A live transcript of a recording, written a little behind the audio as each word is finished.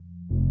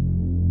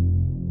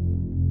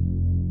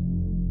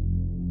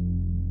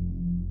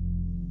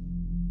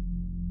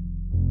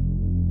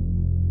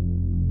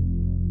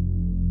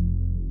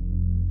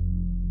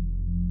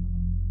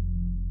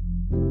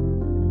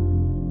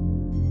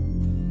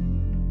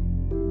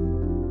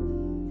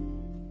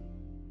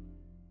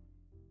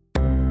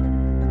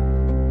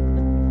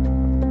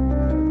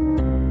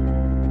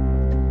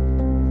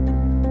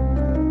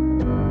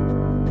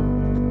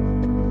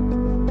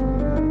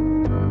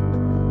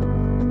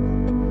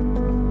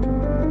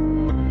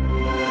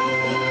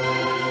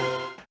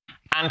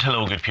And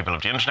hello, good people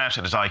of the internet.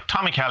 It is I,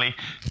 Tommy Kelly.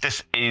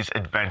 This is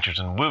Adventures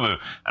in Woo Woo,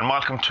 and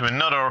welcome to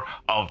another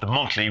of the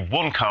monthly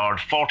one-card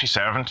 40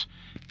 servant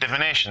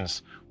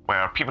divinations,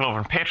 where people over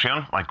on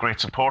Patreon, my great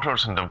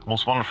supporters and the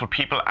most wonderful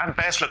people and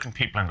best-looking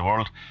people in the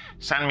world,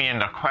 send me in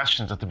their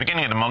questions at the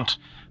beginning of the month,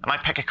 and I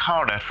pick a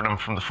card out for them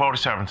from the 40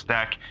 servants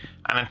deck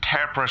and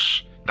interpret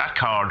that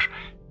card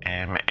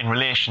in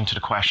relation to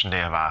the question they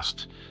have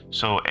asked.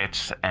 So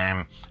it's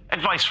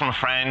advice from a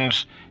friend.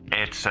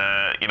 It's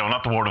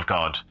not the word of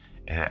God.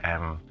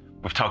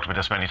 We've talked about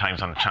this many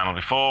times on the channel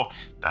before,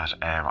 that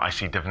I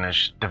see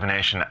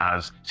divination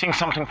as seeing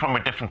something from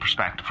a different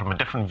perspective, from a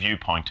different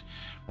viewpoint,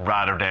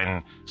 rather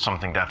than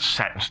something that's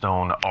set in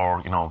stone,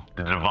 or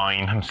the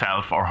divine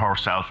himself or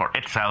herself or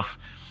itself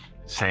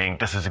saying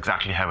this is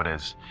exactly how it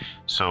is.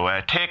 So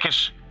take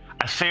it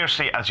as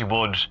seriously as you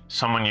would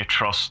someone you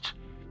trust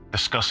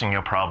discussing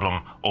your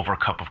problem over a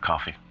cup of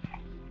coffee.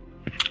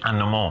 And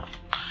no more.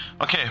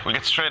 Okay, we'll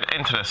get straight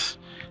into this.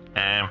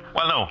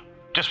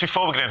 Just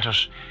before we get into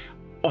it,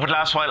 over the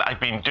last while I've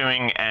been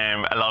doing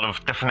a lot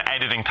of different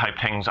editing type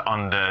things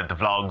on the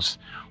vlogs,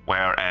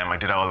 where I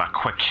did all that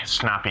quick,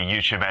 snappy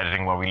YouTube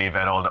editing where we leave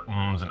out all the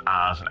ums and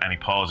ahs and any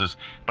pauses.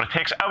 But it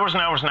takes hours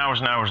and hours and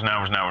hours and hours and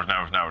hours and hours and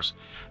hours and hours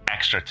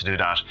extra to do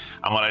that.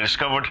 And what I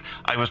discovered,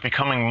 I was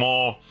becoming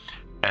more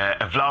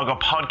a vlogger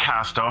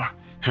podcaster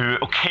who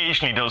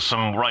occasionally does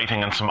some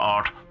writing and some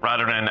art,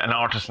 rather than an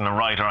artist and a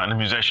writer and a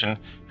musician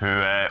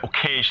who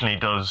occasionally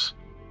does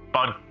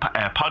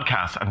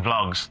podcasts and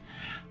vlogs.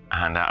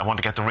 And I want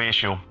to get the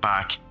ratio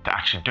back to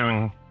actually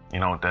doing,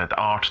 the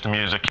art, the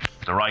music,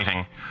 the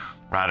writing,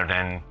 rather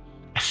than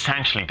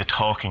essentially the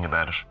talking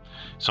about it.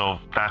 So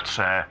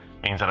that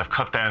means that I've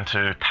cut down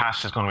to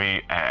tasks is going to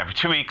be every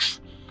 2 weeks,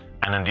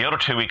 and then the other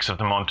 2 weeks of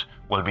the month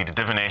will be the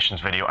divinations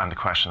video and the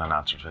question and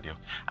answers video.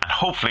 And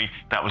hopefully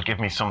that will give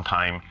me some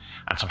time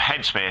and some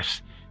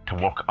headspace to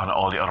work on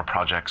all the other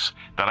projects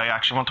that I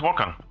actually want to work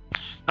on.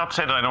 Not to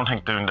say that I don't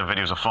think doing the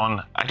videos are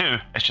fun. I do.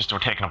 It's just we're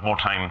taking up more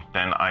time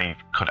than I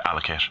could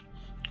allocate.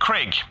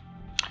 Craig,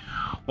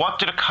 what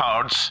do the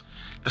cards,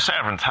 the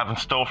servants, have in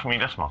store for me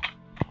this month?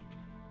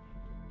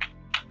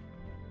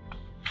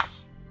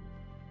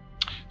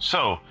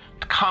 So,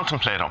 the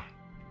Contemplator.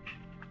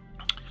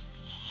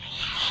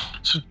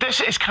 So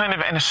this is kind of,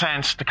 in a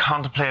sense, the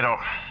Contemplator.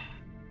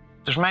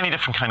 There's many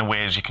different kind of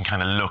ways you can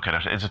kind of look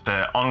at it. Is it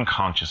the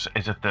unconscious?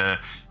 Is it the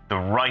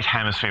right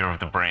hemisphere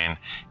of the brain?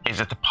 Is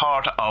it the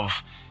part of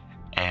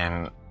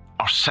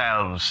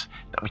ourselves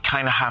that we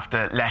kind of have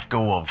to let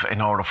go of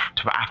in order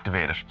to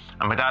activate it?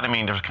 And by that I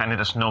mean there's kind of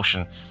this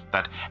notion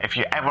that if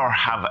you ever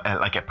have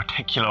a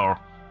particular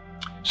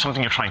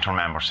something you're trying to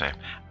remember, say,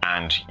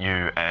 and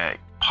you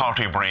part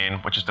of your brain,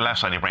 which is the left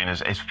side of your brain,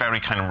 is very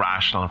kind of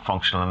rational and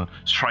functional and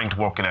is trying to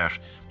work it out.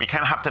 But you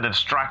kind of have to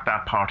distract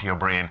that part of your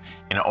brain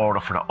in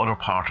order for the other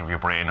part of your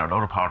brain or the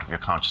other part of your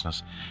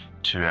consciousness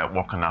to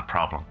work on that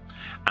problem.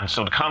 And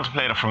so the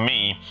Contemplator for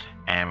me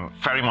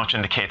very much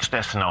indicates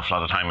this an awful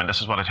lot of time, and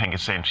this is what I think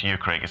it's saying to you,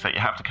 Craig, is that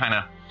you have to kind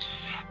of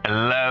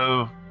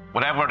allow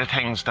whatever the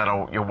things that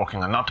you're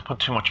working on, not to put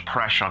too much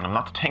pressure on them,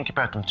 not to think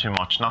about them too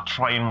much, not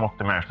try and work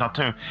them out, not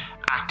to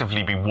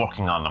actively be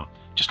working on them.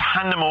 Just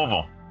hand them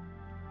over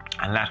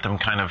and let them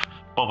kind of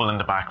bubble in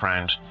the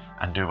background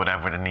and do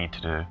whatever they need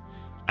to do.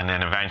 And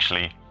then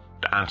eventually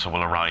the answer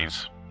will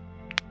arise.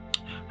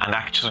 And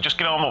so just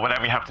get on with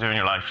whatever you have to do in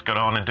your life. Get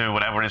on and do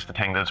whatever is the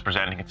thing that's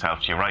presenting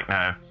itself to you right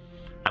now,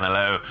 and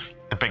allow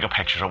the bigger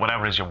pictures or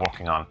whatever it is you're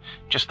working on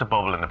just to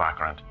bubble in the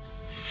background.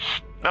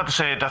 That's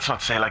not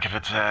to say like if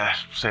it's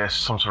say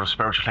some sort of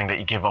spiritual thing that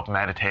you give up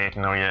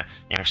meditating, or you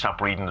stop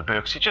reading the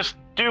books. You just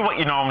do what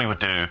you normally would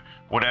do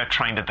without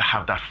trying to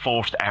have that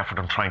forced effort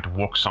on trying to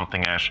work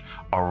something out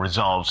or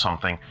resolve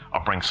something or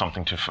bring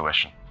something to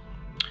fruition.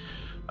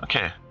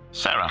 Okay,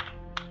 Sarah,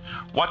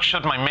 what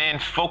should my main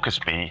focus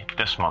be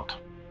this month?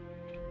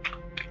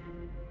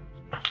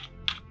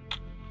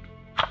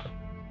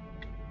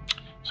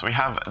 So we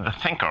have the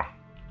Thinker.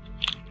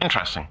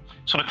 Interesting.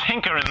 So the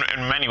Thinker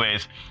in many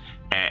ways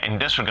in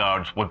this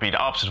regard would be the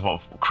opposite of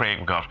what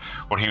Craig got,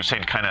 where he was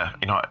saying kind of,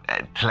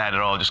 to let it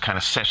all just kind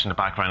of sit in the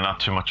background,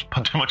 not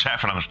put too much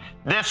effort on it.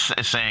 This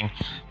is saying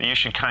that you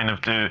should kind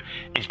of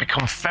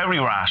become very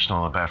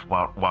rational about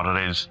what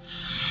it is,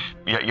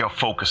 your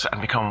focus, and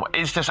become,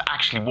 is this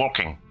actually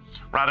working?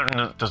 Rather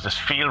than, does this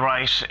feel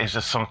right? Is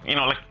this something,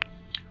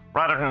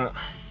 rather than,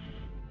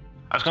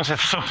 I was going to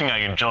say something I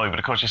enjoy, but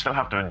of course you still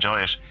have to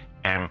enjoy it.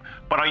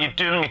 But are you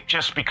doing it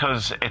just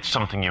because it's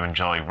something you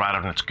enjoy,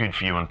 rather than it's good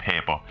for you on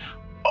paper,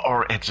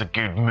 or it's a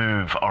good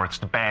move, or it's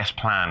the best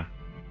plan,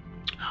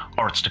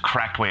 or it's the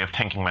correct way of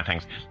thinking about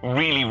things?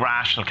 Really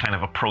rational kind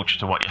of approach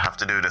to what you have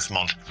to do this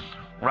month,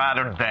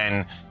 rather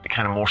than the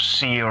kind of more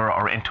seer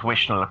or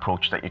intuitional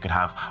approach that you could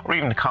have, or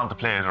even the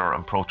contemplator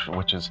approach,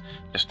 which is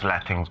just to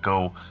let things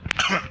go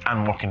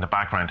and work in the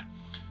background.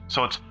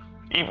 So it's,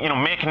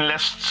 making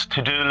lists,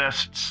 to-do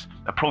lists,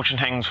 approaching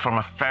things from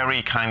a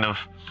very kind of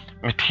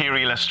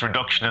materialist,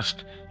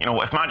 reductionist. You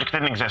know, if magic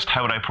didn't exist,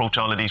 how would I approach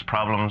all of these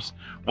problems?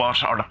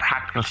 What are the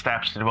practical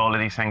steps to do all of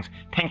these things?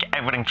 Think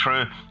everything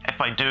through. If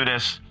I do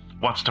this,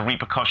 what's the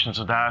repercussions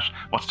of that?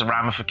 What's the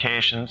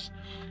ramifications?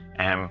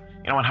 You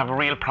know, and have a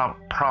real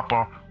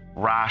proper,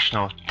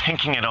 rational,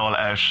 thinking it all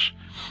out,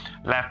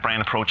 left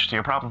brain approach to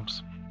your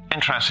problems.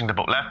 Interesting that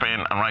both left brain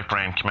and right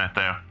brain come out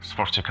there, as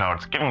first two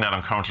cards. Given that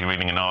I'm currently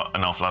reading an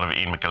awful lot of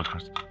Ian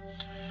McGilchrist.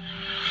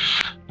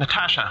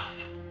 Natasha,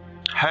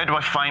 how do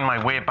I find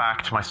my way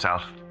back to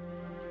myself?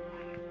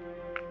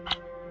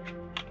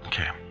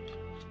 Okay.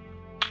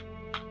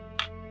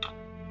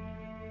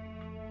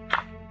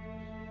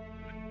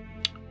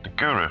 The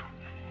Guru.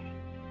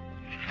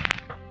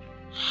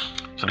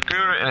 So the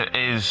Guru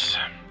is,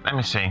 let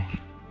me see, in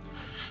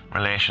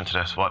relation to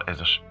this, what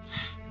is it?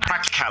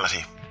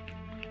 Practicality.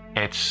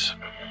 It's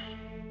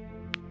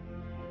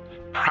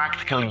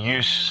practical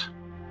use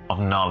of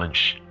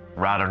knowledge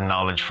rather than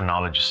knowledge for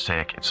knowledge's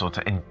sake. So it's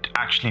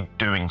actually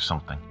doing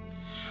something,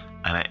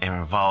 and it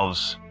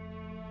involves.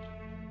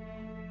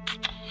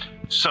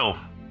 So,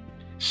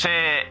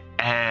 say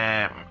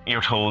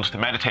you're told the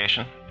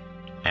meditation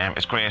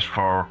is great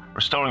for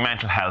restoring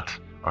mental health,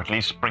 or at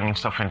least bringing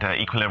stuff into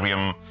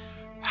equilibrium,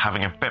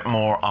 having a bit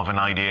more of an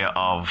idea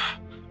of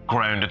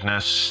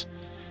groundedness,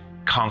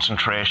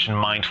 concentration,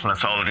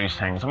 mindfulness, all of these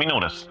things. And we know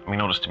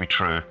this to be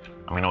true,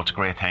 and we know it's a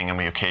great thing, and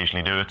we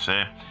occasionally do it,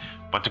 say.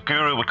 But the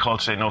Guru would call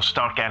to say, no,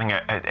 start getting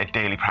a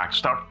daily practice,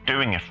 start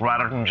doing it,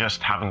 rather than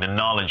just having the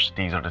knowledge that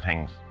these are the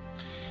things.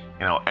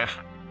 You know, if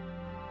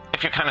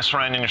you're kind of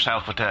surrounding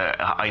yourself with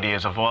the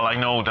ideas of, well, I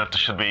know that there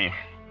should be,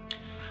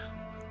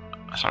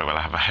 sorry, well,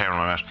 I have a hair on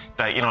my mouth,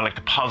 that, you know, like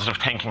the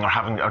positive thinking, or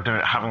having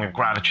a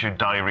gratitude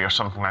diary or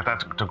something like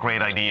that, they're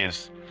great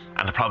ideas,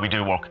 and they probably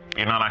do work, but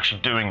you're not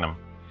actually doing them.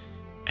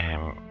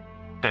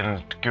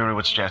 Then the Guru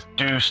would suggest,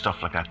 do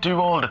stuff like that. Do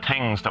all the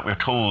things that we're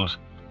told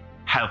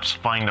helps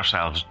find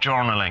ourselves.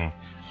 Journaling,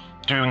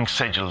 doing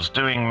sigils,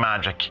 doing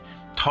magic,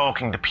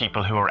 talking to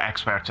people who are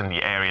experts in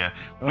the area,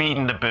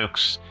 reading the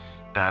books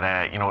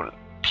that, you know,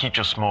 teach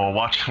us more,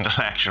 watching the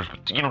lectures,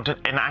 but, you know,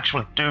 an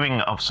actual doing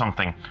of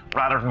something,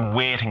 rather than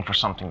waiting for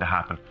something to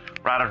happen,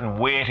 rather than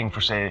waiting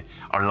for, say,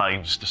 our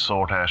lives to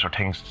sort out,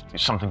 or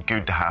something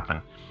good to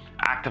happen.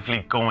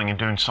 Actively going and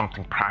doing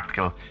something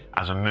practical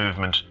as a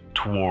movement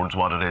towards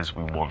what it is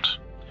we want.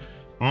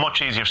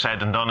 Much easier said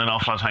than done an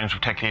awful lot of times,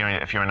 particularly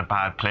if you're in a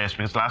bad place,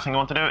 because the last thing you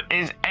want to do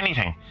is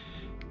anything.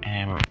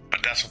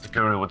 But that's what the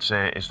Guru would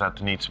say, is that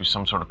there needs to be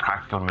some sort of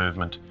practical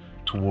movement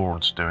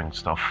towards doing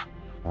stuff,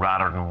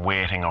 rather than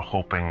waiting or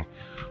hoping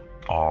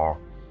or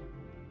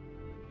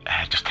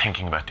just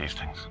thinking about these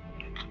things.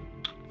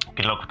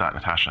 Good luck with that,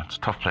 Natasha. It's a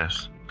tough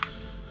place.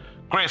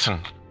 Grayson,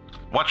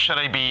 what should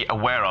I be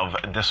aware of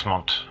this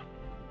month?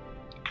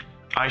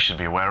 I should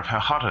be aware of how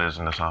hot it is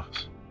in this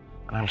office.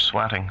 And I'm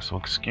sweating, so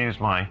excuse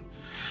my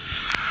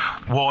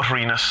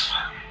wateriness.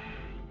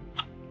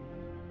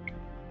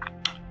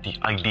 The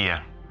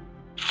idea.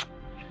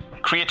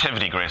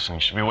 Creativity, Grayson.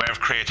 You should be aware of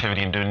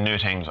creativity and doing new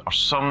things, or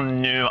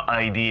some new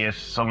idea,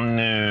 some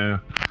new,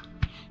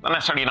 not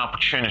necessarily an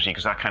opportunity,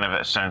 because that kind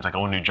of sounds like,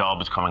 oh, a new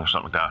job is coming or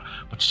something like that,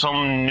 but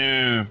some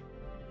new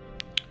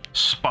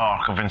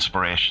spark of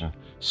inspiration,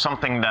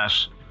 something that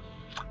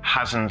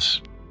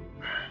hasn't,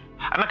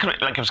 and that could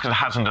be, like, it's because it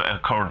hasn't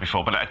occurred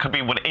before, but it could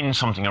be within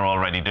something you're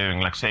already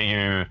doing. Like, say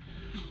you're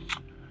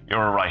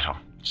a writer,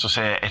 so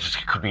say it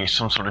could be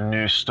some sort of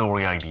new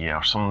story idea,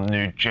 or some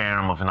new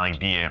germ of an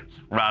idea,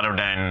 rather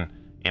than,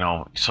 you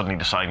know, suddenly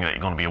deciding that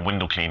you're going to be a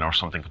window cleaner or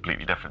something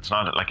completely different. It's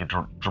not like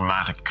a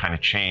dramatic kind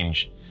of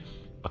change,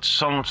 but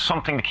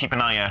something to keep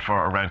an eye out for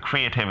around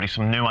creativity,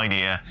 some new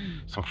idea,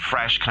 some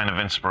fresh kind of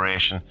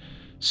inspiration,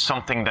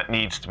 something that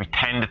needs to be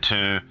tended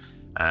to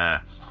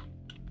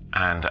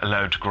and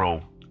allowed to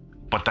grow,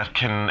 but that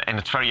can, in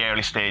its very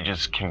early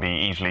stages, can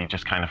be easily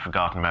just kind of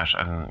forgotten about.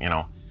 And, you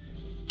know,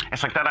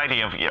 it's like that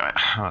idea of,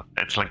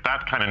 it's like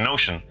that kind of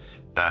notion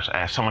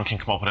that someone can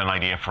come up with an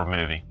idea for a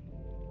movie,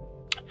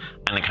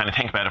 and they kind of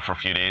think about it for a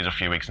few days or a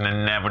few weeks, and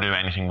then never do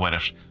anything with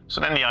it. So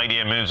then the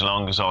idea moves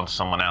along, goes on to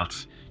someone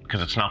else,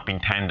 because it's not being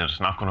tended, it's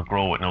not going to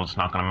grow, it knows it's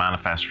not going to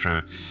manifest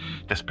through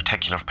this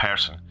particular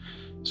person.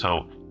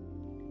 So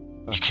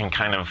you can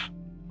kind of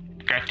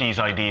get these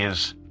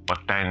ideas, but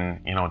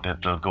then, you know,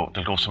 they'll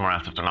go somewhere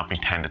else if they're not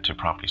being tended to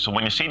properly. So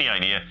when you see the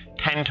idea,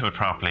 tend to it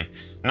properly,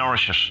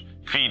 nourish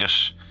it, feed it,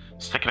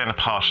 stick it in a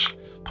pot,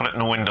 put it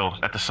in a window,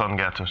 let the sun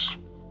get to it.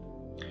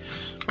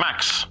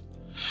 Max,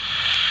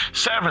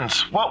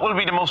 Servants, what will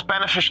be the most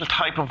beneficial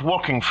type of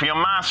working for your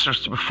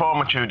masters to perform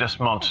with you this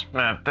month?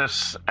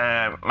 This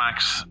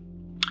Max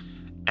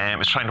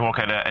is trying to work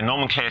out a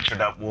nomenclature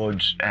that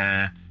would,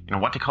 you know,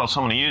 what they call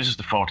someone who uses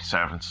the 40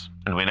 servants.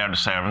 And the way they're the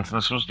servants, and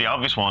this was the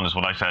obvious one, is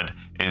what I said,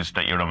 is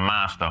that you're a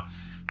master.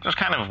 There's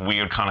kind of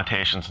weird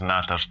connotations in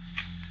that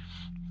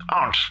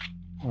aren't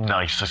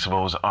nice, I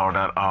suppose, or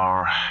that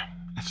are,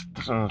 just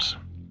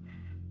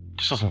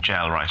doesn't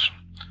gel right.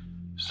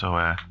 So,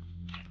 I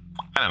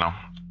don't know.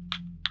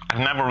 I've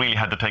never really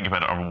had to think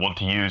about it or want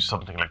to use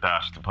something like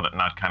that to put it in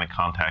that kind of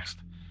context.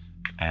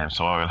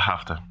 So I will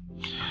have to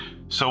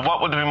So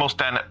what would be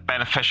most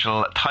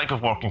beneficial type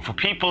of working for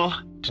people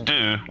to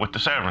do with the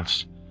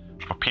servants,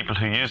 for people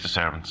who use the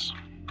servants?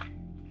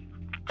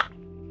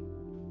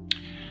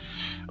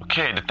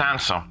 Okay, the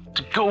answer,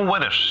 to go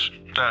with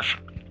it, that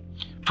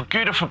for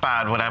good or for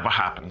bad, whatever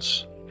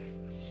happens,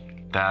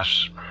 that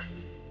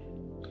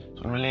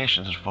in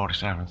relation to the 40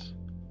 servants,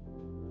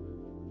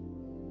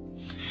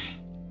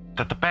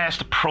 that the best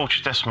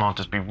approach this month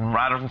is,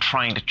 rather than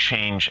trying to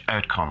change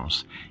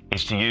outcomes,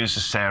 is to use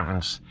the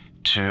servants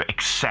to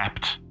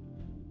accept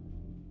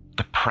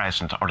the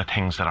present or the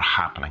things that are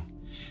happening.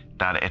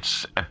 That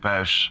it's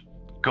about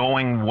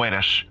going with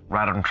it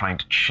rather than trying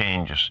to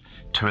change it,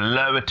 to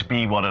allow it to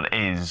be what it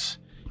is,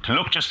 to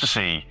look just to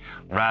see,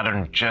 rather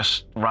than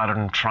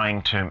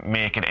trying to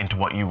make it into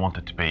what you want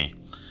it to be.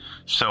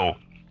 So,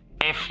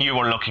 if you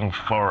are looking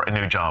for a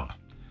new job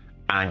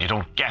and you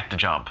don't get the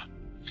job,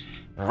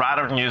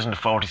 rather than using the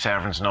 40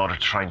 servants in order to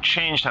try and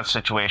change that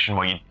situation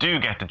where you do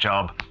get the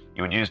job,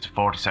 you would use the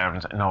 40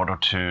 servants in order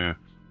to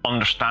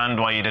understand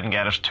why you didn't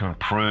get it, to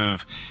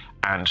improve,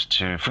 and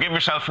to forgive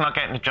yourself for not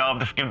getting the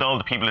job, to forgive all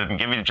the people who didn't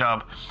give you the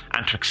job,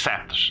 and to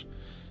accept it.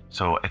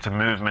 So it's a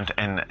movement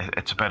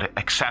it's about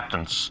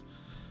acceptance.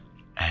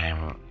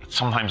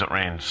 Sometimes it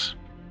rains,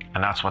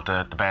 and that's what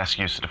the best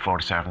use of the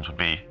 40 servants would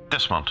be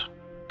this month.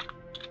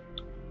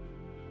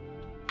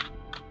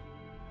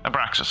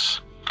 Abraxas.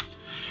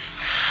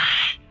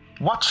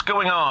 What's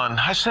going on?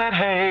 I said,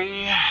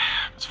 hey.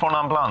 It's for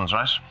non-blondes,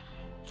 right?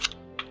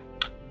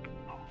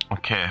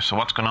 Okay, so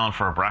what's going on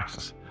for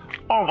Abraxas?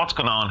 Or what's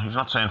going on? He's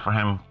not saying for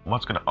him.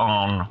 What's going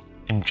on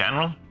in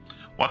general?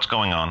 What's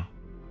going on?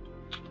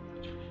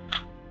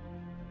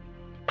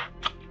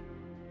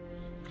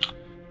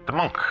 The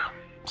monk.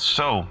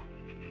 So,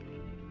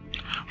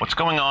 what's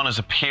going on is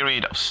a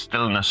period of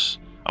stillness,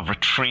 of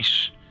retreat,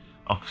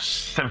 of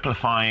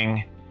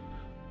simplifying,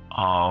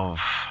 of...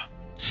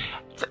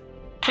 The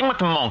thing with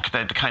the monk,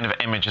 the kind of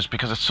image is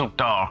because it's so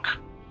dark,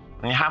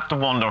 and you have to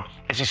wonder,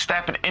 is he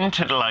stepping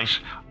into the light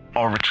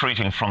or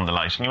retreating from the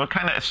light? And you would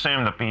kind of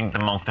assume that being the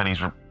monk that he's,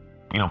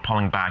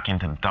 pulling back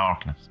into the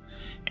darkness,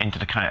 into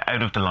the kind of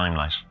out of the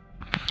limelight.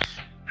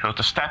 So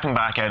it's stepping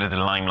back out of the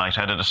limelight,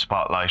 out of the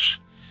spotlight,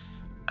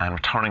 and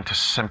returning to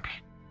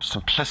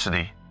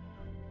simplicity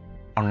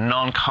or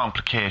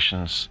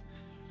non-complications,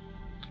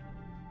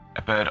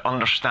 about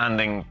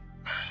understanding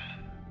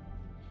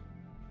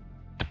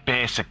the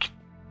basic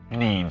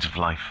needs of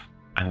life,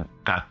 and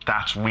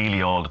that's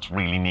really all that's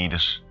really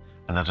needed,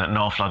 and that an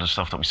awful lot of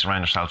stuff that we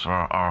surround ourselves with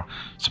are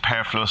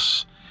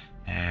superfluous,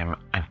 and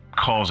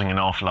causing an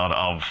awful lot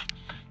of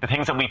the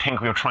things that we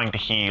think we are trying to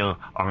heal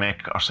or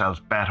make ourselves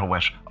better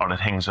with are the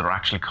things that are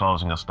actually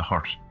causing us to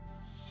hurt.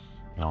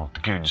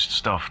 The goods, the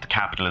stuff, the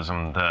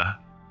capitalism, the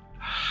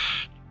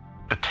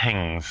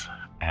things,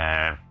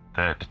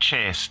 the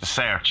chase, the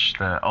search,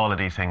 all of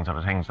these things are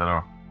the things that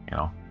are,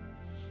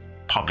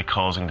 probably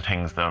causing the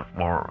things that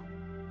we're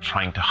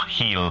trying to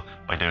heal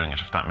by doing it,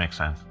 if that makes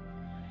sense.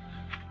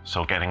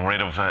 So getting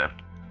rid of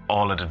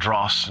all of the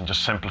dross and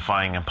just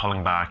simplifying and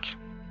pulling back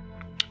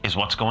is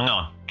what's going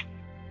on.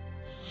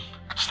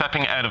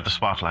 Stepping out of the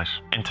spotlight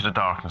into the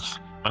darkness,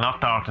 but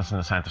not darkness in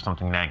the sense of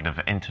something negative,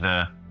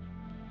 into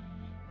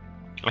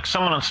like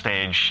someone on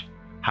stage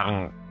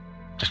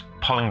just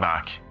pulling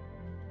back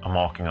and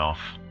walking off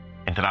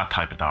into that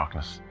type of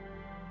darkness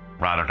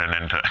rather than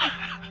into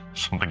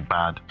something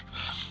bad.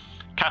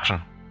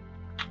 Catherine.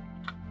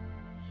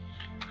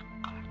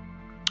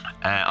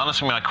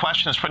 Honestly, my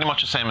question is pretty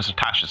much the same as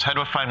Natasha's. How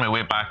do I find my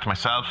way back to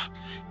myself,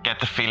 get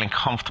to feeling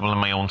comfortable in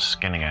my own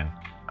skin again?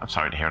 I'm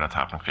sorry to hear that's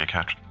happening for you,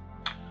 Catherine.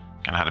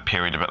 I had a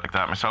period a bit like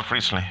that myself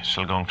recently,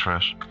 still going through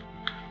it.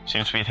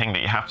 Seems to be a thing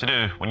that you have to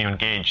do when you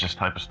engage this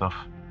type of stuff.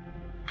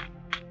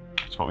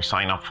 It's what we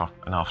sign up for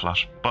an awful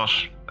lot. But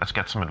let's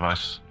get some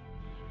advice.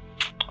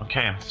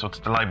 Okay, so it's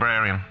the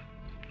librarian.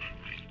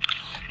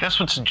 This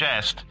would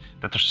suggest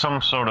that there's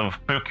some sort of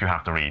book you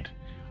have to read,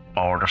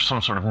 or there's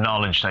some sort of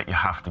knowledge that you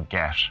have to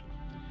get,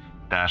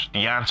 that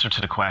the answer to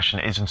the question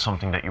isn't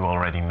something that you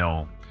already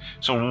know.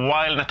 So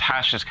while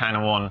Natasha's kind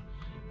of one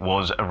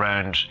was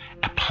around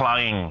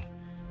applying,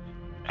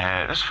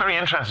 it's very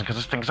interesting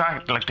because it's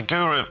exactly like the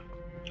guru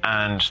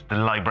and the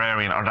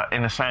librarian are,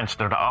 in a sense,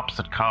 they're the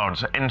opposite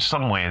cards. In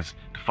some ways,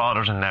 the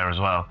father's in there as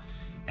well,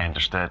 and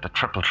there's the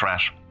triple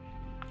threat.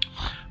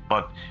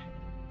 But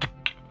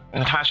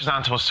Natasha's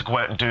answer was to go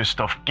out and do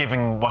stuff,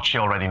 giving what she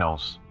already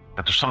knows.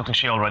 That there's something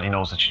she already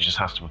knows that she just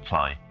has to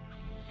apply.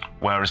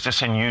 Whereas this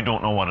saying you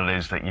don't know what it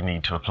is that you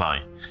need to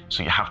apply.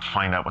 So you have to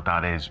find out what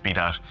that is, be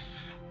that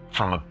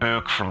from a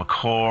book, from a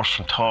course,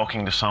 from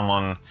talking to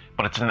someone,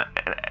 but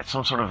it's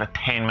some sort of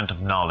attainment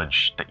of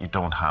knowledge that you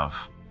don't have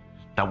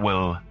that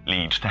will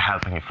lead to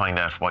helping you find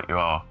out what you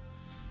are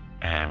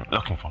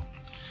looking for.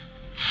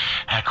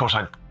 Of course,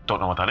 I don't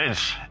know what that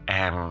is.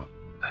 And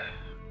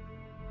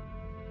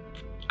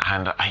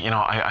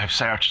I've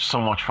searched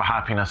so much for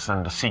happiness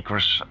and the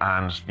secret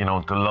and,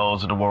 the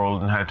laws of the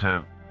world and how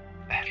to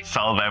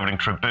solve everything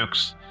through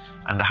books.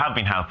 And they have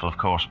been helpful, of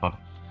course, but,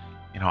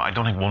 I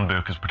don't think one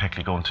book is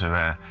particularly going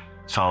to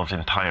solves the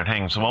entire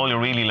thing. So all you're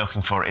really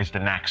looking for is the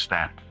next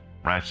step,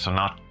 right? So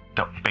not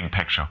the big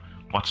picture.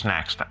 What's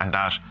next? And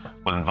that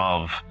will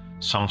involve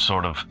some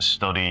sort of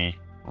study,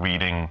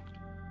 reading,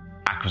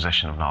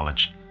 acquisition of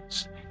knowledge.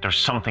 There's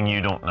something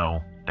you don't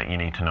know that you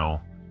need to know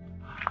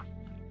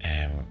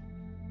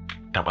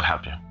that will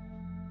help you.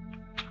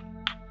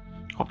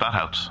 Hope that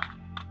helps.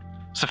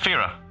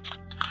 Safira,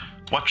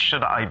 what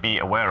should I be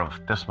aware of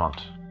this month?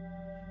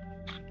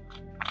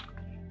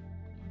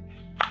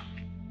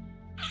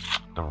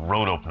 The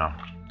road opener.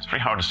 It's very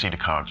hard to see the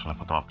cards when I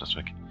put them up this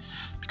week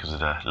because of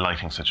the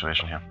lighting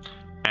situation here.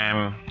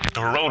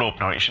 The road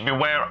opener, you should be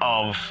aware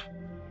of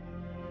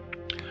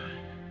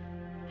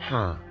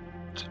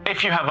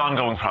if you have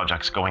ongoing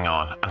projects going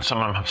on and some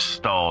of them have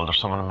stalled or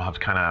some of them have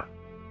kind of,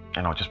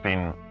 just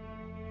been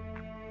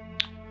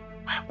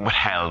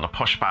withheld or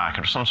pushed back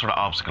or some sort of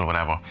obstacle or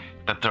whatever,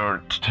 that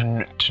they're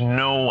to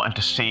know and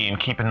to see and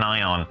keep an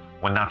eye on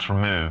when that's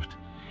removed.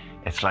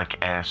 It's like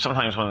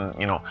sometimes when,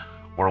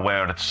 we're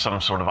aware that some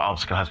sort of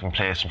obstacle has been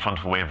placed in front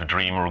of a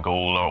dream or a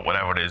goal or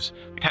whatever it is,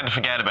 we tend to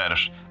forget about it.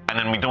 And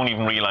then we don't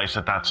even realize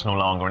that that's no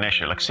longer an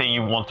issue. Like say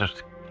you wanted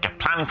to get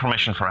planning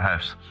permission for a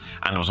house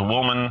and there was a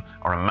woman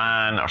or a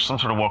man or some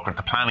sort of worker at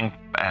the planning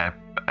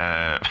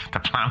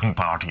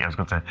party, I was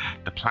going to say,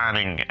 the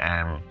planning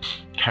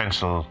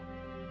council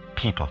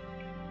people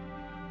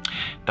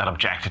that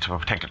objected to a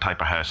particular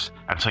type of house,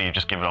 and so you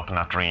just give it up in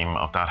that dream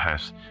of that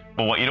house.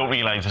 But what you don't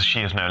realize is she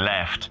has now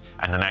left,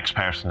 and the next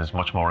person is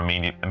much more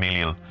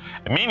amenable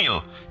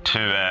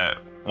to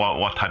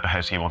what type of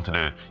house you want to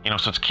do.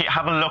 So it's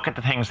have a look at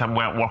the things that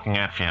weren't working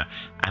out for you,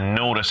 and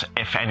notice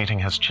if anything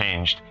has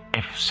changed,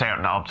 if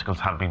certain obstacles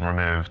have been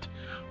removed,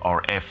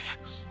 or if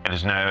it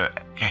is now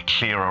a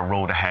clearer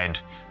road ahead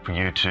for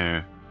you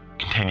to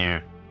continue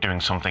doing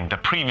something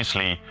that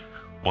previously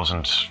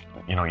wasn't,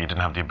 you didn't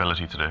have the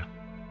ability to do.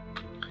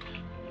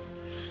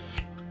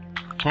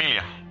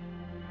 Camellia,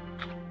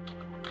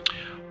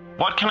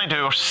 what can I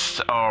do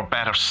or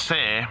better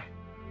say?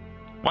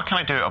 What can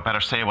I do or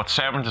better say what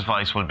servant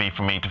advice will be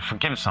for me to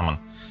forgive someone?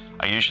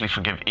 I usually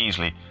forgive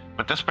easily,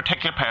 but this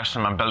particular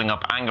person I'm building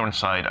up anger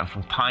inside, and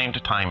from time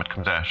to time it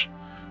comes out.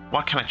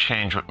 What can I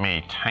change with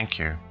me? Thank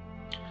you.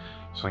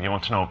 So you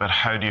want to know about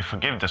how do you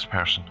forgive this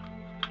person?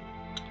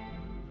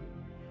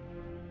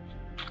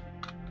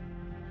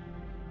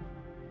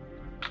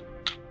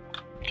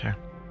 Okay.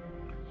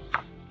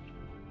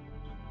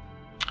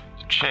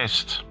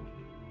 Chaste.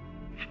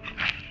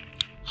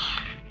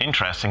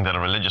 Interesting that a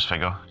religious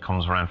figure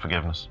comes around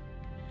forgiveness.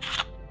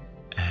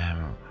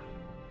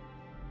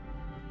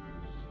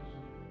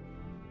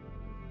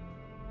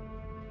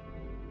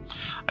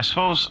 I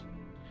suppose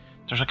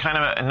there's a kind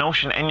of a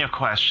notion in your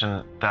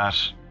question that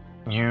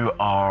you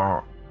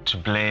are to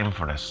blame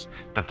for this,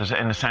 that there's,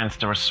 in a sense,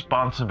 the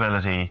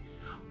responsibility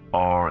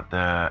or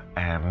the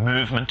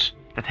movement,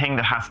 the thing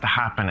that has to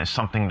happen is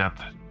something that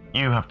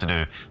you have to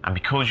do, and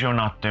because you're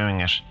not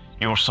doing it,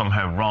 you're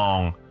somehow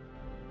wrong,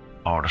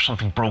 or there's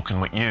something broken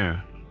with you.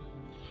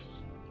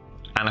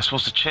 And I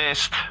suppose the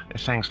chaste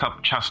is saying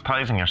stop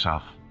chastising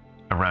yourself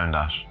around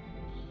that.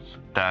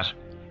 That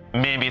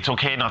maybe it's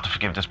okay not to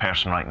forgive this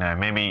person right now.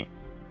 Maybe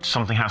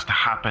something has to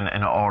happen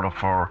in order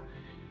for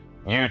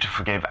you to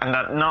forgive, and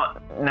that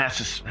not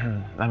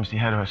necessarily. Let me see,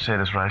 how do I say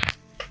this right?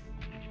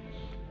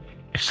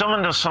 If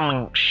someone does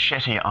something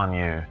shitty on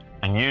you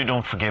and you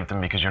don't forgive them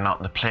because you're not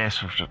in the place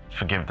to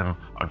forgive them,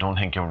 or don't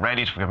think you're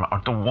ready to forgive them, or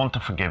don't want to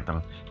forgive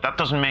them, that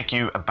doesn't make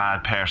you a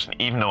bad person,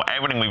 even though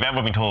everything we've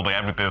ever been told by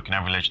every book and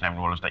every religion, every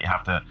world, is that you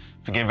have to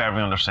forgive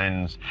everyone their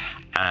sins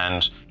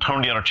and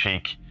turn the other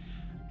cheek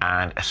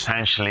and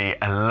essentially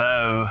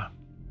allow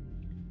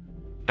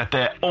that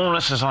the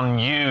onus is on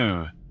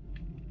you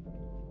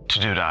to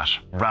do that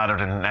rather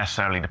than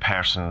necessarily the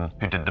person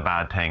who did the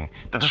bad thing.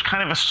 That there's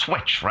kind of a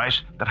switch,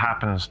 right, that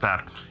happens,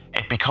 that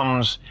it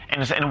becomes,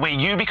 in a way,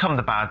 you become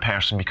the bad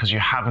person because you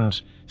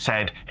haven't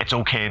said it's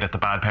okay that the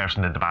bad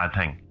person did the bad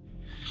thing.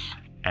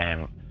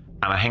 And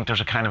I think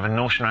there's a kind of a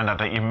notion around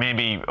that you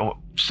maybe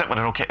sit with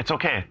it. Okay, it's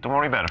okay. Don't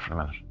worry about it for the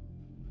minute.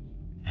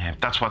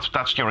 That's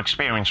your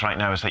experience right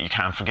now, is that you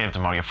can't forgive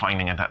them, or you're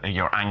finding it that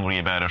you're angry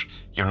about it.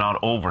 You're not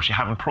over it. You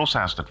haven't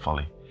processed it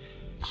fully.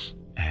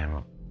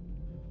 And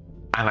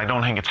I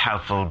don't think it's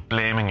helpful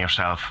blaming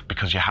yourself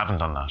because you haven't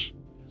done that.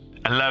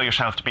 Allow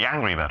yourself to be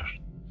angry about it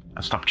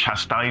and stop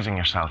chastising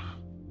yourself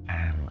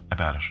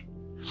about it.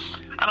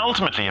 And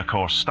ultimately, of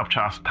course, stop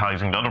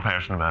chastising the other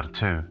person about it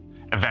too,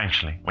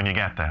 eventually, when you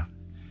get there.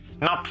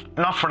 Not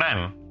for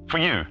them, for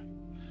you.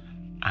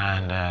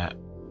 And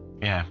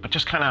but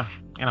just kind of,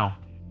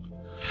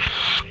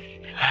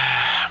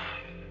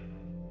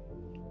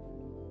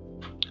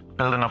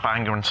 building up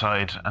anger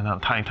inside, and then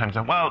times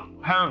well,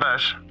 how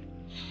about,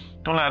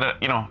 don't let it,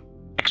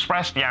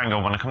 express the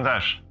anger when it comes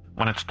out,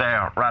 when it's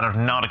there, rather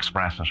than not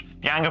express it.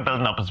 The anger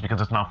building up is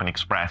because it's not been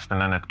expressed, and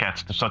then it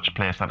gets to such a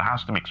place that it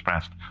has to be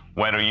expressed,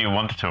 whether you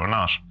want it to or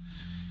not.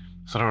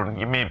 So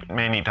you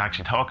may need to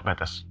actually talk about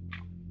this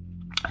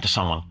to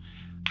someone,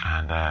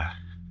 and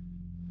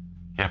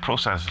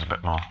process it a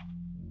bit more.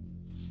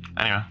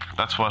 Anyway,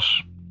 that's what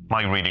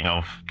my reading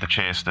of The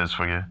Chaste is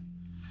for you.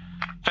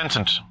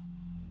 Vincent,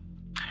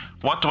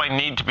 what do I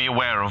need to be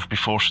aware of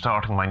before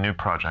starting my new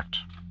project?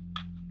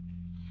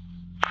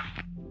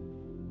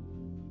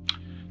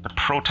 The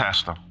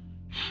protester.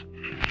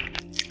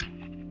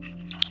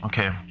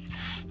 Okay.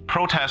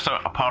 Protester,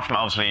 apart from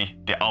obviously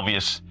the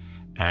obvious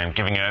and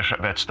giving out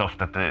about stuff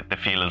that they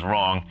feel is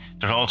wrong,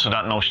 there's also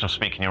that notion of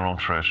speaking your own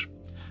truth.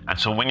 And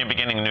so when you're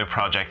beginning a new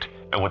project,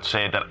 I would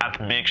say that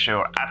make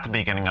sure at the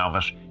beginning of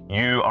it,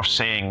 you are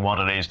saying what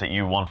it is that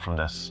you want from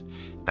this.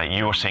 That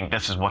you are saying,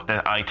 this is what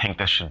I think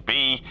this should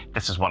be,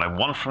 this is what I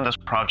want from this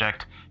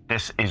project,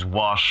 this is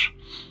what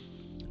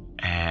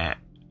I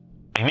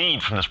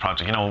need from this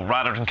project,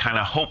 rather than kind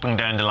of hoping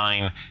down the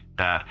line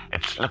that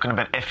it's looking a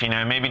bit iffy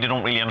now, maybe they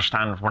don't really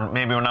understand,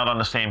 maybe we're not on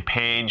the same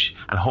page,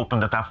 and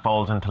hoping that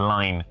falls into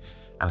line,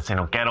 and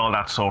saying, get all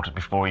that sorted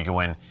before you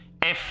go in.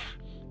 If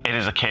it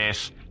is a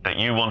case that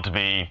you want to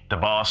be the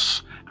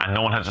boss, and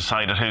no one has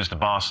decided who's the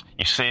boss,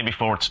 you say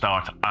before it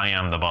starts, I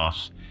am the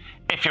boss.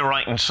 If you're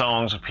writing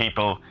songs with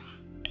people,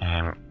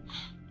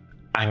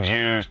 and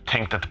you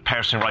think that the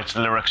person who writes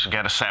the lyrics should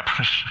get a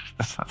separate,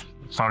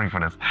 sorry for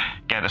this,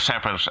 get a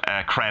separate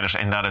credit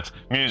in that it's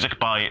music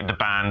by the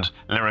band,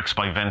 lyrics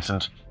by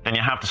Vincent, then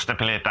you have to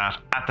stipulate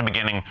that at the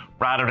beginning,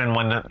 rather than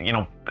when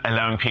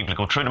allowing people to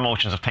go through the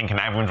motions of thinking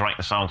everyone's writing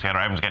the song together,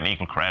 everyone's getting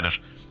equal credit,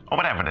 or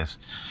whatever it is.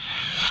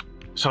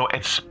 So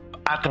it's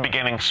at the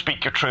beginning,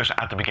 speak your truth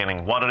at the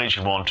beginning, what it is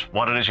you want,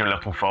 what it is you're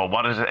looking for,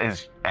 what it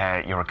is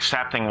you're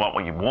accepting,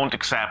 what you won't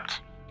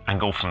accept, and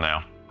go from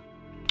there.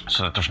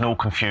 So that there's no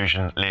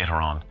confusion later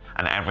on,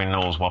 and everyone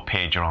knows what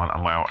page you're on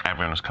and where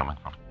everyone is coming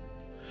from.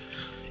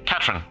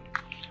 Catherine,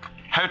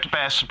 how to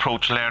best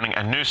approach learning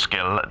a new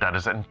skill that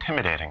is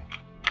intimidating?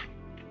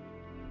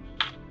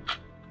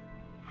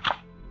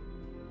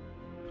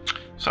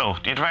 So,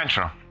 the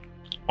adventure.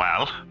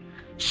 Well,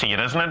 see it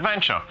as an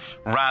adventure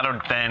rather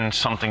than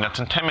something that's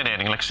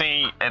intimidating. Like,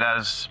 see it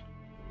as,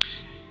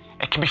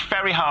 it can be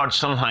very hard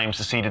sometimes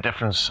to see the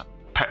difference,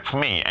 for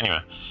me anyway,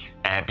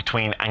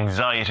 between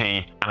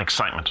anxiety and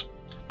excitement,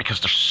 because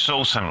they're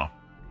so similar.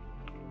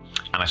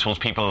 And I suppose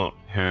people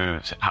who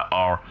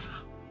are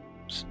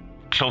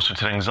closer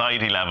to the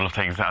anxiety level of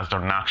things as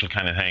their natural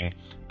kind of thing,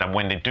 that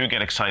when they do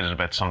get excited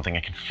about something,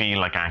 it can feel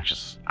like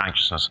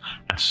anxiousness,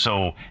 and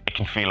so it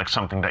can feel like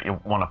something that you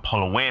want to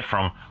pull away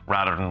from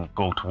rather than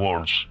go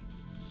towards.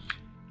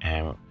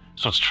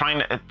 So it's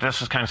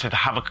this is kind of say to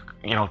have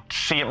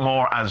see it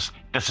more as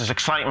this is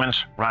excitement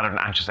rather than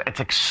anxious. It's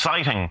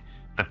exciting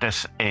that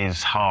this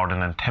is hard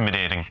and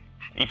intimidating.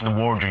 Even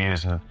the word you're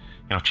using,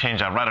 change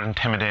that. Rather than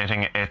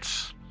intimidating,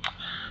 it's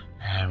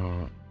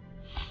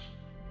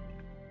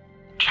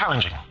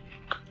challenging,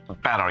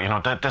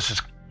 better. This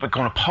is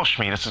going to push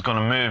me, this is going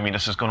to move me,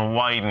 this is going to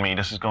widen me,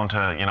 this is going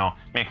to,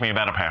 make me a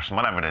better person,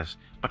 whatever it is.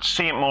 But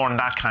see it more in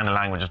that kind of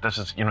language. If this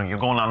is, you're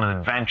going on an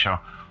adventure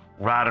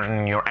rather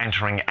than you're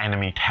entering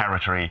enemy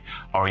territory,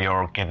 or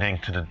you're getting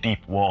to the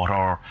deep water,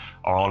 or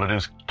all of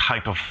those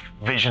type of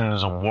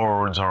visions or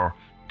words or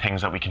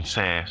things that we can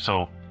say.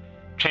 So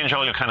change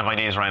all your kind of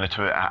ideas around it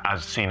to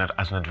as seeing it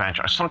as an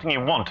adventure, as something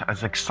you want,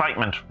 as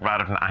excitement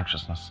rather than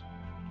anxiousness.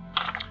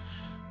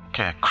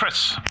 Okay,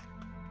 Chris,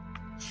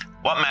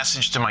 what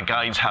message do my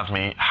guides have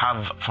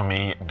for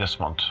me this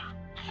month?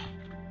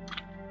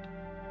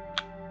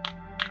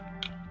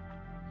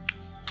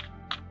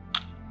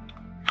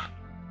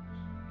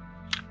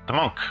 The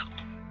monk.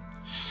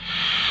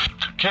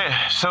 Okay,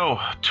 so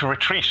to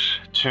retreat,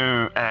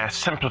 to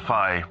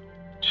simplify,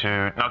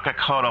 to not get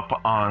caught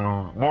up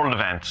on world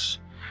events,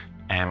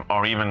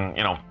 or even,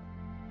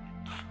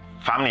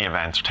 family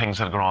events, things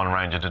that go on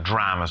around you, the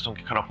dramas. Don't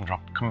get caught up and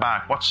come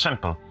back. What's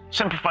simple?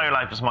 Simplify your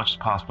life as much as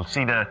possible.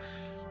 See the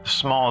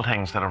small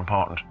things that are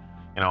important.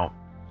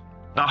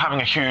 Not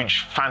having a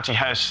huge fancy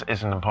house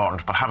isn't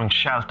important, but having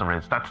shelter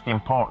is. That's the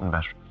important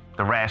bit.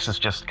 The rest is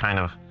just kind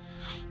of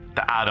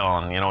the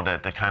add-on,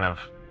 the kind of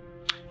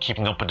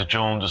keeping up with the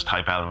Joneses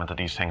type element of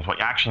these things. What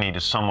you actually need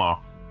is somewhere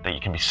that you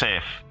can be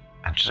safe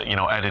and just,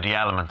 out of the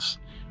elements.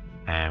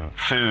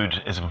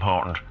 Food is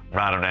important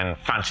rather than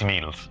fancy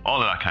meals, all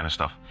of that kind of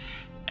stuff.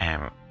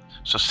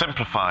 So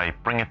simplify,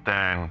 bring it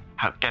down,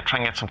 try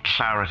and get some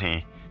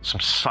clarity, some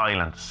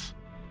silence,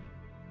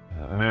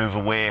 move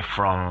away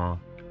from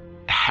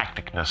the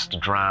hecticness, the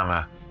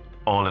drama,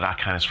 all of that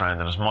kind of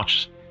surrounding. As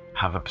much,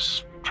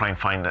 try and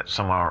find that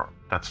somewhere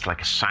that's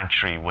like a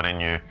sanctuary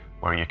within you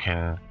where you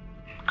can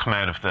come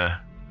out of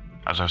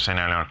as I was saying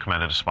earlier, come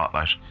out of the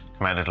spotlight,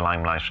 come out of the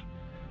limelight,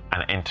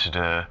 and into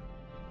the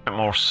bit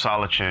more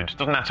solitude. It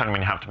doesn't necessarily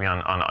mean you have to be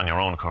on your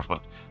own, of course,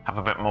 but have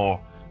a bit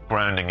more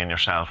grounding in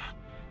yourself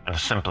and the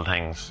simple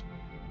things.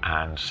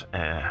 And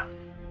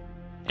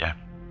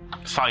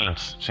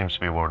silence seems to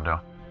be a word though.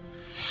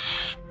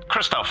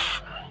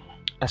 Christoph,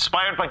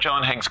 inspired by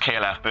John Higgs'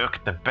 KLF book,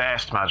 the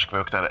best magic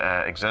book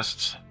that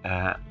exists,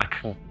 I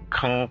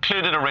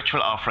concluded a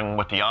ritual offering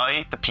with the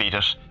Eye, the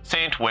Pleated,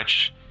 Saint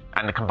Witch,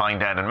 and the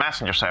Combined Dead and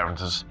Messenger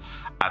services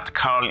at the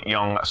Carl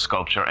Jung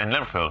Sculpture in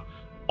Liverpool.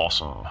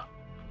 Awesome.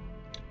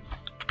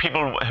 For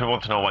people who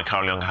want to know why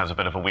Carl Young has a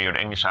bit of a weird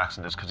English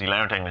accent is because he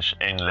learned English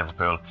in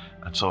Liverpool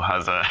and so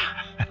has a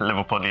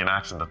Liverpudlian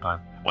accent at the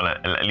time. Well,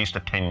 at least a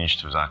tinge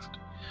to his accent.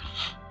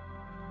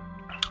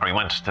 Or he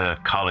went to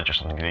college or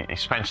something. He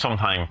spent some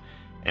time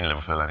in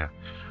Liverpool anyway.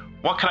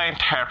 What can I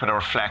interpret or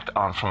reflect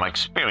on from my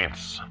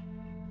experience?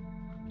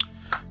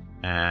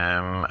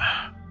 Right,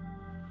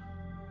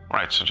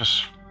 so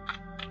just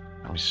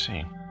let me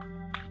see.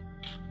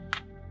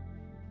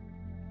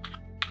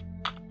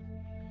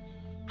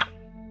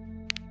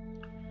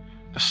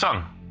 The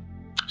sun.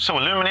 So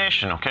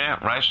illumination, okay,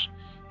 right?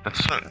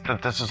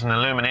 This is an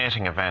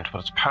illuminating event,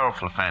 but it's a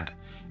powerful event.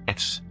 The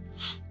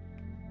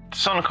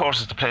sun, of course,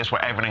 is the place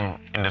where everything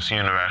in this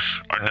universe,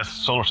 or in this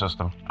solar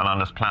system, and on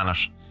this planet,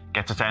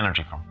 gets its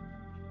energy from.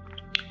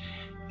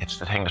 It's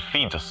the thing that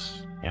feeds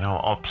us.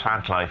 All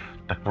plant life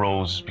that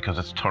grows because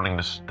it's turning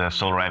the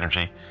solar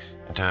energy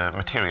into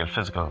material,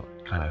 physical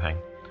kind of thing.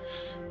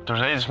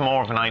 There is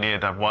more of an idea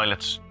that while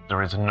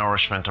there is a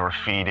nourishment or a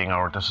feeding,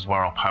 or this is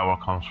where our power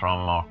comes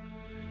from, or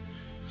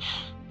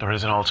there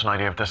is also an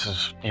idea of this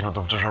is,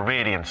 there's a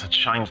radiance, it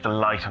shines the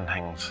light on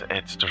things,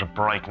 there's a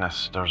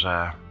brightness, there's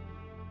a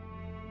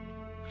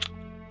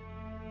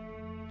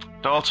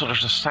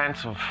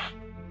sense of,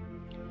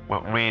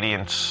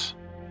 radiance,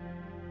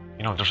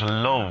 there's a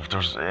love,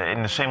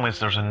 in the same way as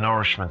there's a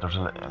nourishment, there's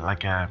not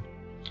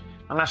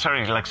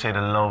necessarily like say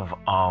the love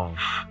of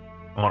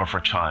a mother for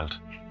a child,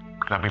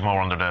 that'd be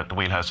more under the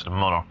wheelhouse of the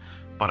mother,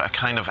 but a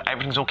kind of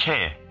everything's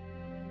okay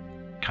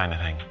kind of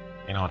thing,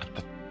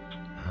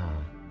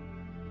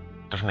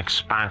 there's an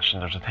expansion,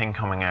 there's a thing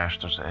coming out,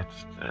 it's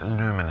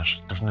illuminate.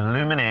 There's an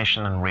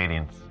illumination and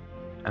radiance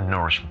and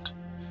nourishment.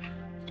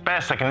 It's the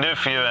best I can do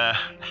for you,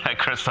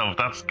 Christoph.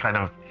 That's kind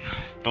of,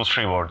 those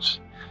three words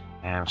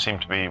seem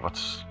to be what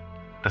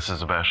this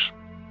is about.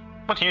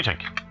 What do you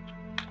think?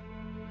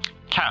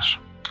 Cat.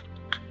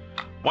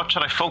 What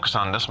should I focus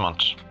on this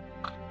month?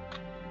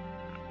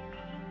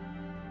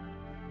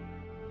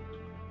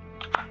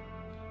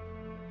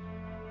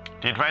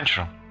 The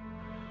adventure.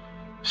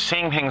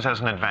 Seeing things as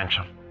an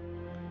adventure.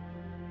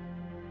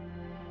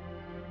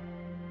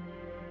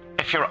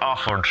 If you're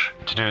offered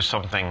to do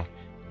something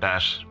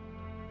that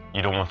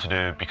you don't want to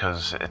do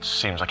because it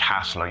seems like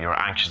hassle or you're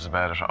anxious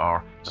about it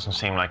or it doesn't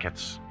seem like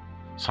it's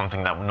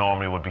something that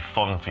normally would be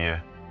fun for you,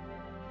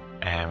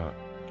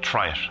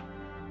 try it.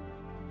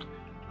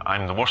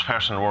 I'm the worst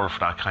person in the world for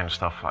that kind of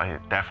stuff. I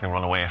definitely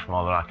run away from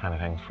all of that kind of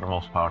thing for the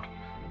most part.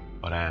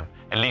 But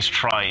at least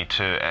try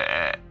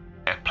to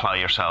apply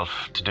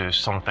yourself to do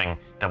something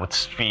that would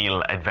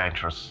feel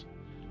adventurous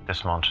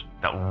this month,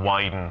 that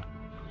widen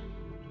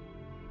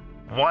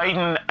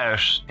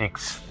out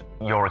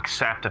your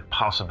accepted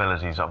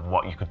possibilities of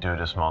what you could do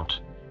this month,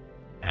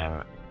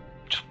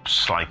 just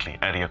slightly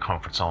out of your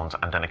comfort zones,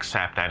 and then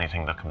accept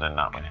anything that comes in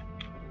that way,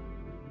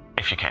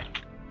 if you can.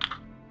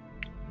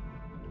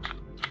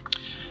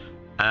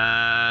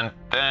 And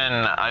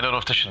then, I don't know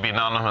if this should be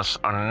anonymous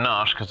or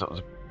not, because it was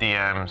a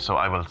DM, so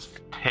I will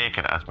take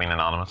it as being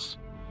anonymous.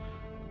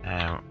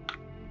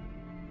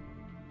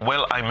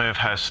 Will I move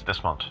house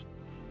this month?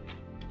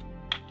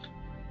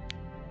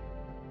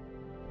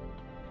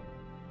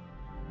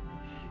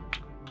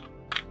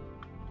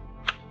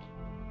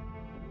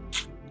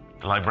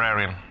 The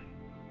librarian.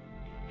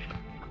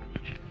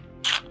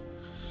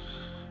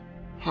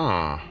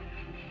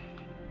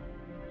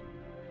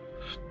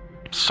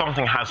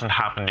 Something hasn't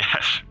happened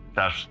yet.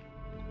 That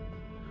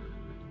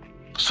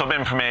some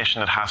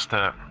information that has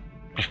to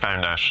be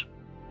found out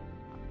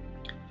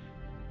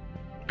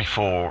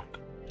before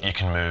you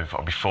can move,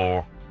 or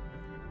before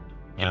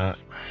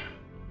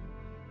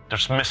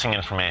there's missing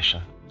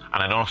information,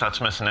 and I don't know if that's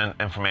missing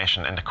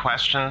information in the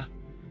question,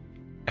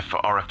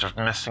 or if there's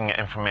missing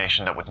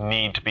information that would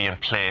need to be in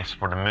place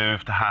for the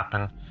move to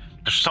happen.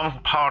 There's some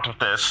part of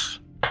this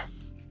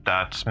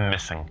that's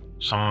missing,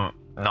 some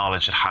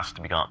knowledge that has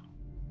to be got.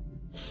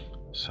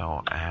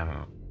 So I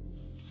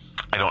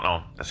don't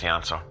know is the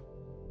answer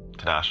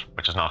to that,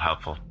 which is not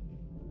helpful,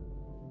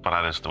 but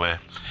that is the way.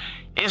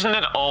 Isn't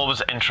it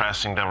always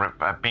interesting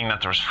that being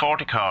that there's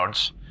 40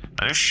 cards,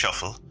 I do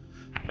shuffle,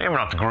 maybe I'm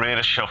not the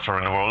greatest shuffler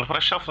in the world, but I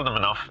shuffle them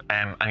enough,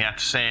 and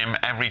yet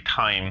every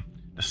time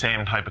the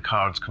same type of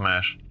cards come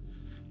out.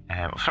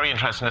 It's very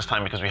interesting this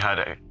time because we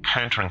had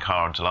countering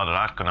cards, a lot of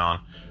that going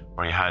on,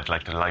 where you had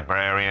like the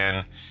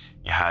librarian,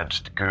 you had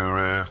the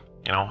guru,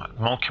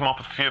 Monk came up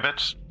with a few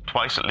bits,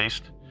 twice at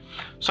least.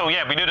 So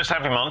yeah, we do this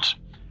every month.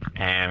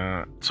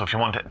 So if you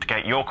want to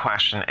get your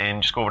question in,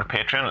 just go over to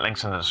Patreon,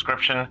 links in the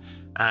description.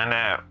 And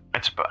I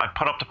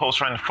put up the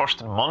post around the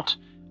first of the month,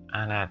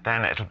 and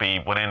then it'll be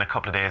within a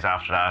couple of days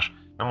after that,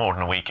 no more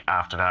than a week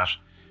after that,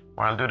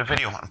 where I'll do the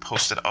video and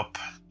post it up.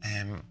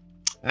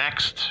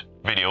 Next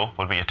video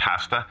will be a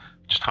Tasta,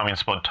 which Tommy and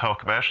Spud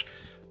talk about,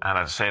 and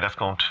as I say, that's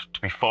going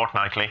to be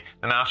fortnightly.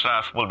 Then after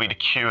that will be the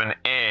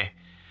Q&A.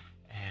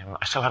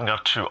 I still haven't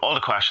got through all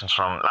the questions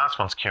from last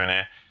month's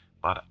Q&A,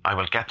 but I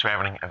will get to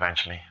everything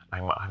eventually.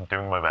 I'm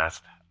doing my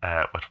best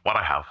with what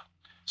I have.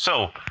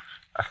 So,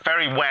 a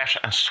very wet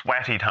and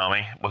sweaty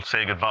Tommy will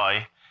say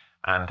goodbye,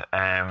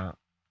 and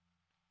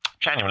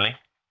genuinely,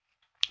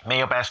 may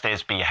your best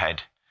days be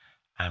ahead,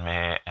 and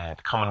may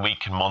the coming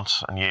week and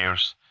months and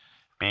years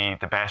be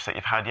the best that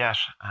you've had yet.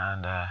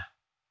 And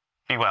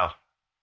be well.